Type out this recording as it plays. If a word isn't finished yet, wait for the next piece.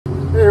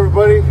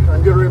everybody,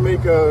 I'm getting ready to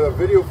make a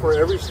video for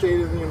every state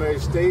in the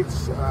United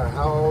States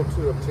how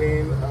to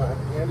obtain a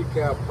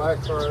handicap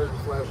placard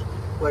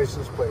 /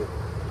 license plate.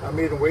 I'm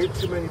meeting way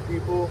too many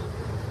people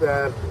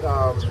that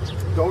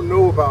don't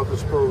know about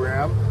this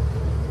program,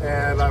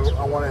 and I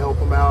want to help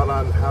them out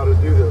on how to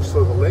do this.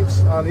 So the links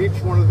on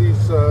each one of these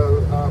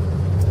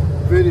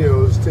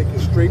videos take you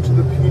straight to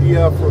the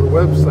PDF or the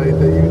website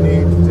that you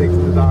need to take to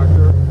the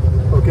doctor.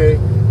 Okay,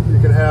 you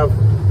can have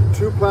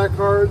 2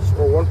 placards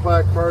or 1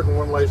 placard and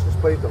 1 license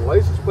plate. The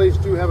license plates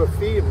do have a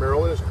fee in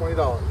Maryland. It's $20.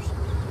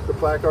 The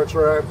placards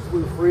are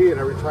absolutely free, and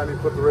every time you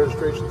put the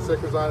registration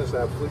stickers on, it's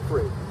absolutely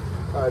free.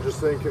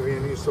 Just the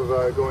inconvenience of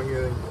going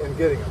in and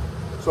getting them.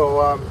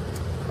 So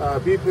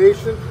be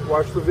patient,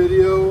 watch the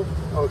video,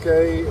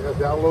 okay,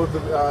 download the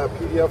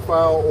PDF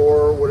file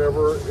or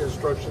whatever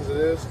instructions it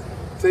is.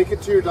 Take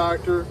it to your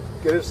doctor,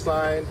 get it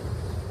signed,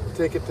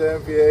 take it to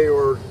MVA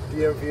or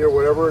DMV or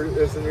whatever it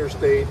is in your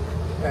state,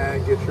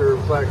 and get your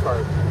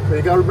placard. So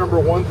you got to remember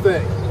one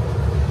thing.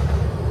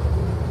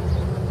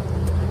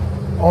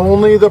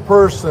 Only the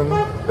person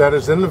that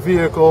is in the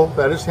vehicle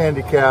that is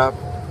handicapped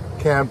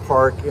can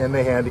park in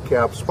the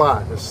handicap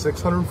spot. It's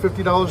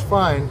 $650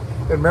 fine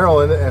in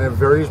Maryland, and it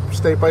varies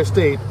state by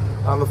state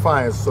on the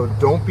fines. So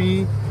don't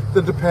be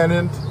the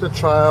dependent, the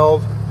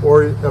child,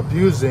 or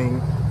abusing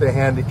the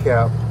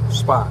handicap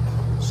spot.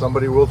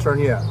 Somebody will turn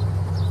you out.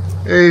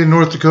 Hey,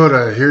 North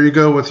Dakota, here you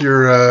go with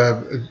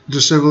your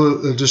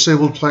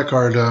disabled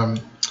placard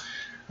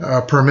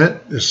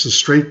permit. It's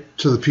straight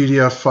to the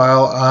PDF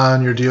file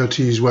on your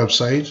DOT's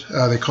website.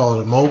 They call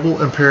it a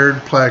mobile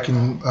impaired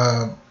parking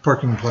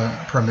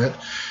permit.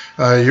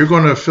 You're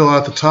going to fill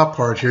out the top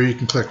part here. You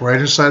can click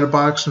right inside a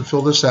box and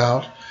fill this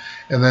out.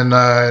 And then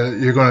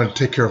you're going to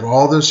take care of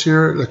all this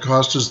here. The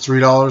cost is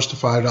 $3 to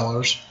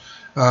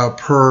 $5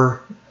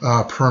 per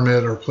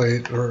permit or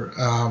plate, or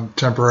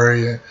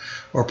temporary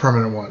or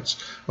permanent ones.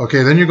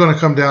 Okay, then you're going to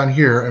come down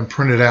here and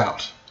print it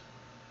out.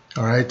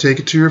 All right, take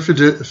it to your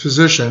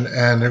physician,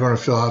 and they're going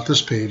to fill out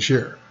this page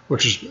here,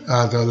 which is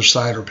the other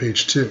side, or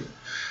page 2.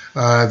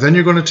 Then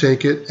you're going to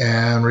take it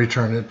and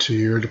return it to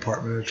your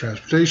Department of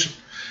Transportation.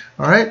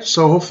 All right,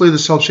 so hopefully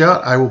this helps you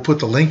out. I will put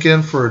the link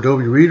in for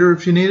Adobe Reader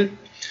if you need it,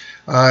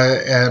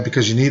 and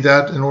because you need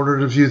that in order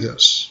to view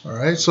this. All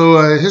right, so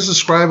hit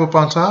subscribe up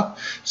on top.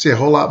 See a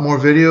whole lot more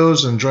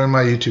videos, and join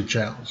my YouTube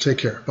channel. Take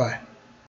care. Bye.